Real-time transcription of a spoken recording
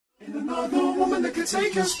No, no woman that can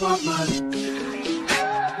take your spotlight.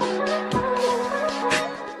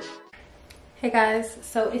 Hey guys,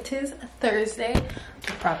 so it is Thursday.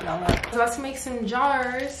 I'll prop it all up. I was about to make some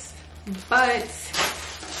jars, but I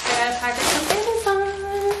got a package from Amazon.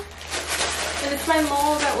 And it's my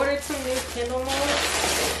mold. I ordered some new candle molds.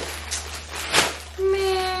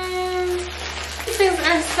 Man, these things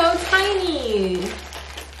are so tiny.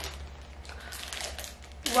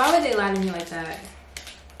 Why would they lie to me like that?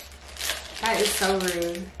 That is so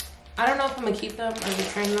rude. I don't know if I'm gonna keep them or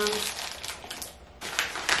return them.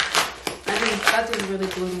 I think that just really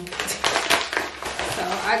blew me. So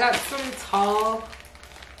I got some tall,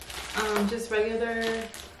 just regular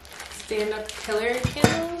stand-up killer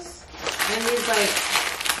candles, and these like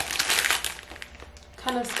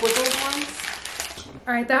kind of squiggled ones.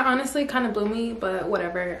 All right, that honestly kind of blew me, but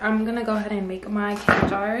whatever. I'm gonna go ahead and make my candle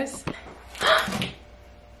jars.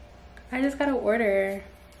 I just got an order.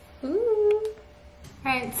 Ooh.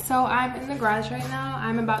 Alright, so I'm in the garage right now.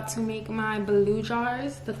 I'm about to make my blue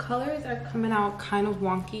jars. The colors are coming out kind of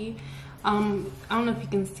wonky. I don't know if you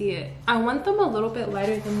can see it. I want them a little bit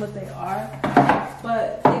lighter than what they are,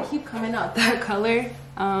 but they keep coming out that color,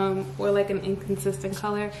 or like an inconsistent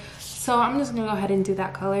color. So I'm just gonna go ahead and do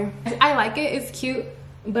that color. I like it, it's cute,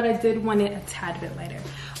 but I did want it a tad bit lighter.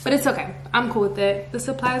 But it's okay, I'm cool with it. The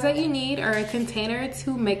supplies that you need are a container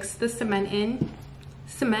to mix the cement in.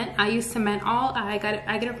 Cement, I use cement all. I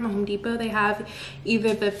get it from Home Depot. They have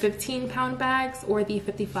either the 15-pound bags or the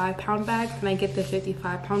 55-pound bags, and I get the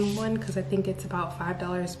 55-pound one because I think it's about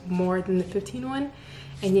 $5 more than the 15 one,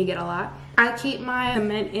 and you get a lot. I keep my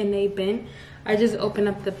cement in a bin. I just open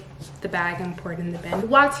up the bag and pour it in the bin.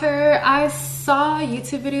 Water, I saw a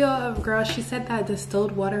YouTube video of a girl. She said that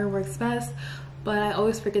distilled water works best, but I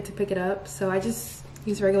always forget to pick it up, so I just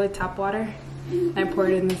use regular tap water and I pour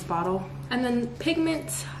it in this bottle. And then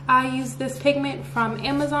pigment, I use this pigment from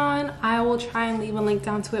Amazon. I will try and leave a link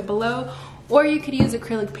down to it below, or you could use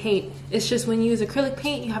acrylic paint. It's just when you use acrylic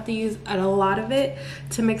paint, you have to use a lot of it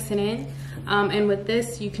to mix it in. And with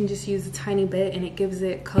this, you can just use a tiny bit and it gives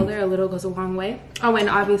it color. A little goes a long way. Oh, and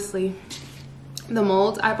obviously the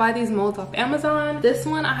molds. I buy these molds off Amazon. This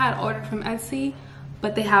one I had ordered from Etsy,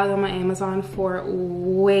 but they have them on Amazon for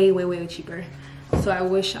way, way, way cheaper. So I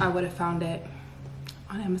wish I would have found it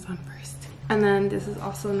on Amazon first. And then this is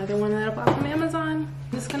also another one that I bought from Amazon.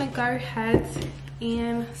 I'm just gonna go ahead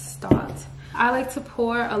and start. I like to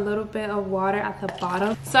pour a little bit of water at the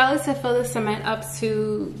bottom. So I like to fill the cement up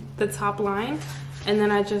to the top line, and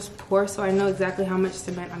then I just pour so I know exactly how much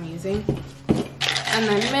cement I'm using. And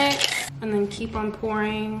then mix, and then keep on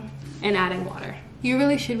pouring and adding water. You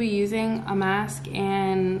really should be using a mask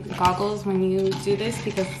and goggles when you do this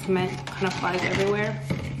because cement kind of flies everywhere.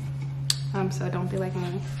 So don't be like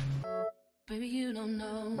me. Baby, you don't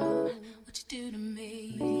know what you do to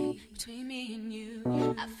me. Between me and you,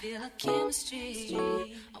 I feel a chemistry.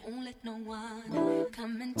 I won't let no one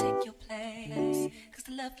come and take your place. Cause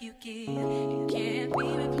the love you give, it can't be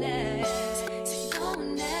replaced. See no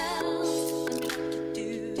one else to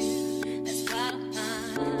do what you do. That's why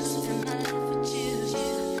I spend my life with you. I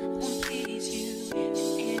wanna please you in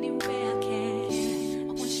any way I can.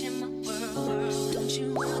 I wanna share my world, don't you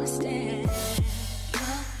understand?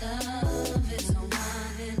 Love is a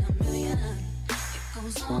one in a million. It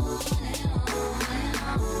goes on and on and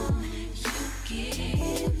on.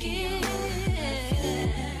 You give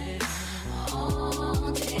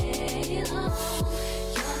all day long.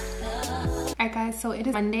 Alright guys, so it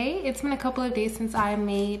is Monday. It's been a couple of days since I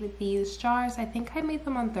made these jars. I think I made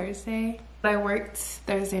them on Thursday. But I worked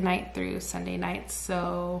Thursday night through Sunday night,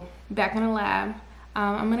 so back in the lab.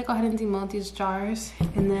 I'm gonna go ahead and demold these jars,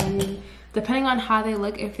 and then depending on how they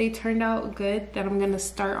look, if they turned out good, then I'm gonna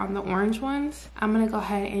start on the orange ones. I'm gonna go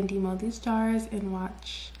ahead and demold these jars and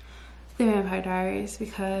watch The Vampire Diaries,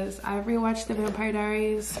 because I've rewatched The Vampire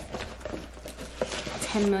Diaries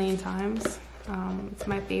 10 million times. It's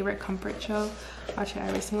my favorite comfort show. Watch it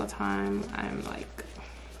every single time I'm like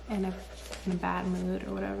in a bad mood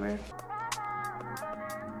or whatever.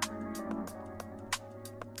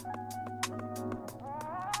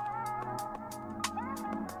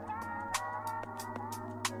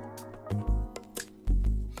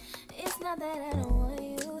 Not that I don't want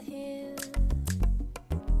you here.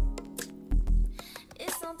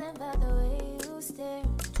 It's something about the way you stare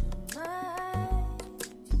into my eyes.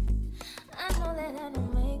 I know that I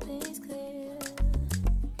don't make things clear.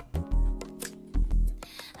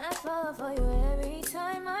 I fall for you every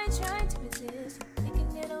time I try to resist. We can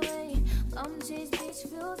get away. Come chase beach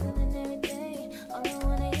views and every day. All I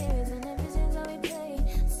wanna hear is an episode how we play.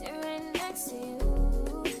 Sit right next to you.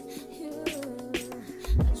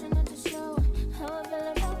 I try not to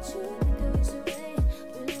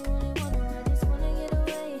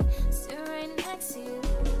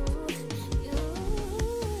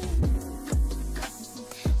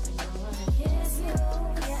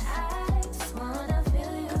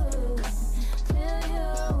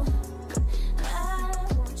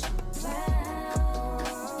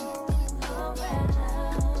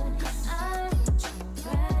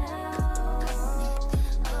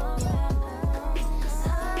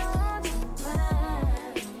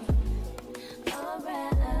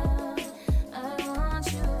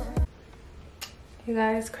you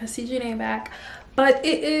guys. Crusty Janae back. But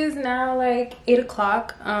it is now like 8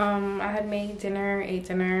 o'clock. I had made dinner, ate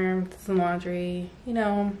dinner, did some laundry, you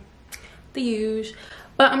know, the usual.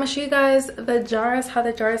 But I'm gonna show you guys the jars, how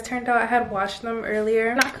the jars turned out. I had washed them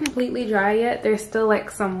earlier. Not completely dry yet. There's still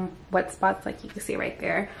like some wet spots, like you can see right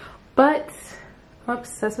there. But I'm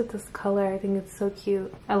obsessed with this color. I think it's so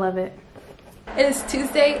cute. I love it. It is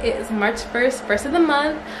Tuesday. It is March 1st, first of the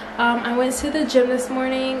month. I went to the gym this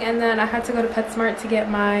morning and then I had to go to PetSmart to get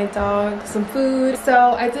my dog some food.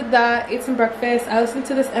 So I did that, ate some breakfast. I listened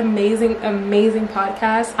to this amazing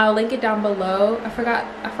podcast. I'll link it down below. I forgot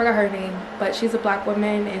her name, but she's a black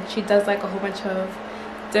woman and she does like a whole bunch of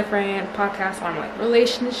different podcasts on like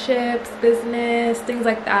relationships, business, things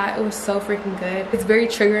like that. It was so freaking good. It's very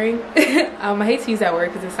triggering. I hate to use that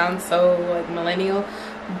word because it sounds so like millennial,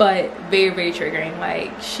 but very triggering.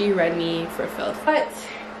 Like, she read me for filth. But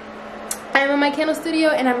I'm in my candle studio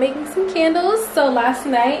and I'm making some candles. So last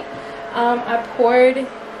night I poured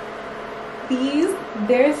these.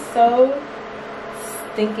 They're so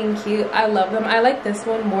stinking cute. I love them. I like this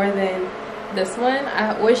one more than this one.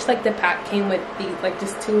 I wish like the pack came with these, like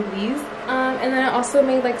just 2 of these. And then I also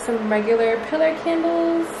made like some regular pillar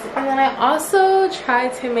candles, and then I also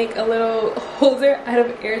tried to make a little holder out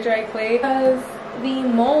of air dry clay because the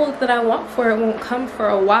mold that I want for it won't come for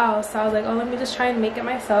a while. So I was like, oh, let me just try and make it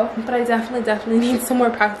myself. But I definitely need some more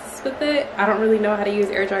practice with it. I don't really know how to use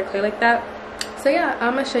air dry clay like that. So yeah,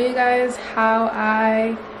 I'm gonna show you guys how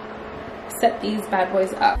I set these bad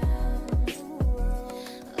boys up.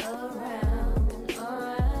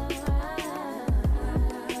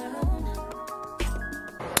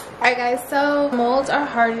 Alright guys, so molds are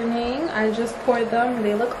hardening. I just poured them.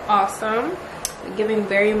 They look awesome. Giving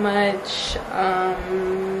very much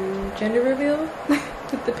gender reveal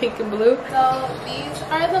with the pink and blue. So these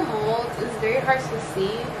are the molds. It's very hard to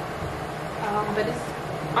see, but it's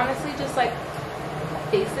honestly just like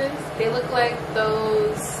faces. They look like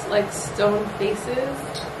those like stone faces.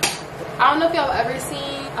 I don't know if y'all have ever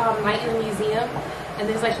seen Night in the Museum, and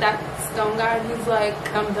there's like that stone guy and he's like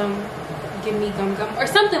dum give me gum gum or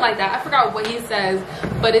something like that. I forgot what he says,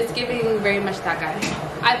 but it's giving very much that guy.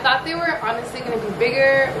 I thought they were honestly going to be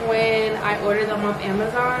bigger when I ordered them off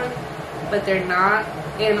Amazon, but they're not.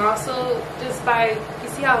 And also just by, you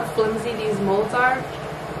see how flimsy these molds are?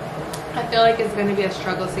 I feel like it's going to be a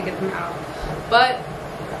struggle to get them out, but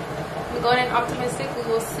I'm going in optimistic. We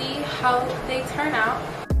will see how they turn out.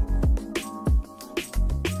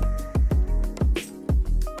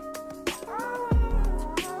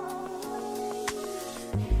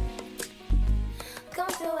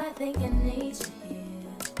 I think I need you here.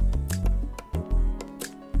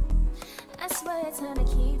 I swear it's hard to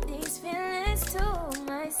keep these feelings to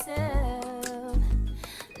myself.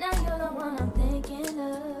 Now you're the one I'm thinking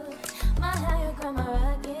of. My higher ground, my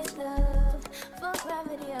rocket love. For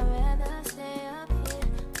gravity, I'd rather stay up here.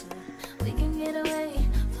 We can get away.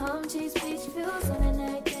 Palm trees, beach views on a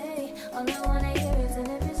night day. All I wanna hear is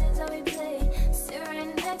an visions I replay. Sit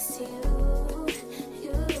right next to you.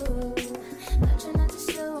 Not trying not to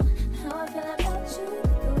show how I feel about you.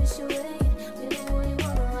 I wish you away. Really, really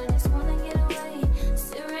wanna, I just wanna get away.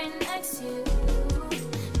 Sit right next to you.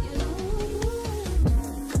 I don't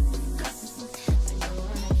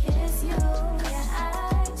wanna kiss you. Yeah,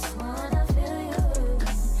 I just wanna feel you.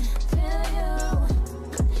 Feel you.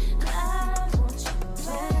 I want you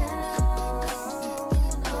around.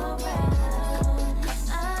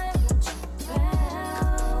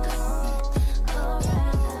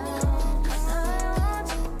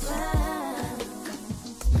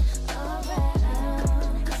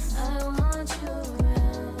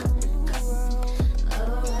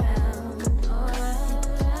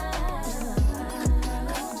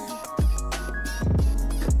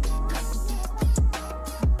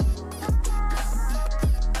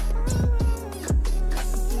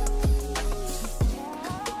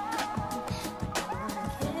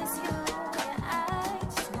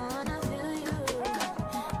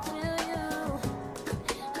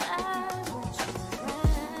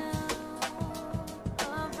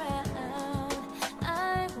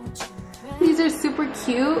 I want you These are super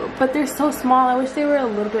cute, but they're so small. I wish they were a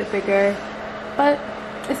little bit bigger, but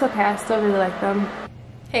it's okay. I still really like them.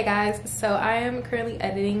 Hey guys, so I am currently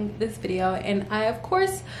editing this video and I of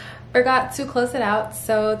course forgot to close it out.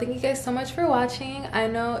 So thank you guys so much for watching. I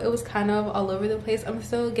know it was kind of all over the place. I'm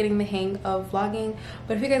still getting the hang of vlogging,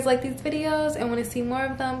 but if you guys like these videos and want to see more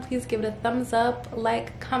of them, please give it a thumbs up,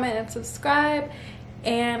 like, comment, and subscribe,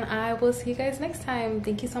 and I will see you guys next time.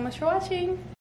 Thank you so much for watching.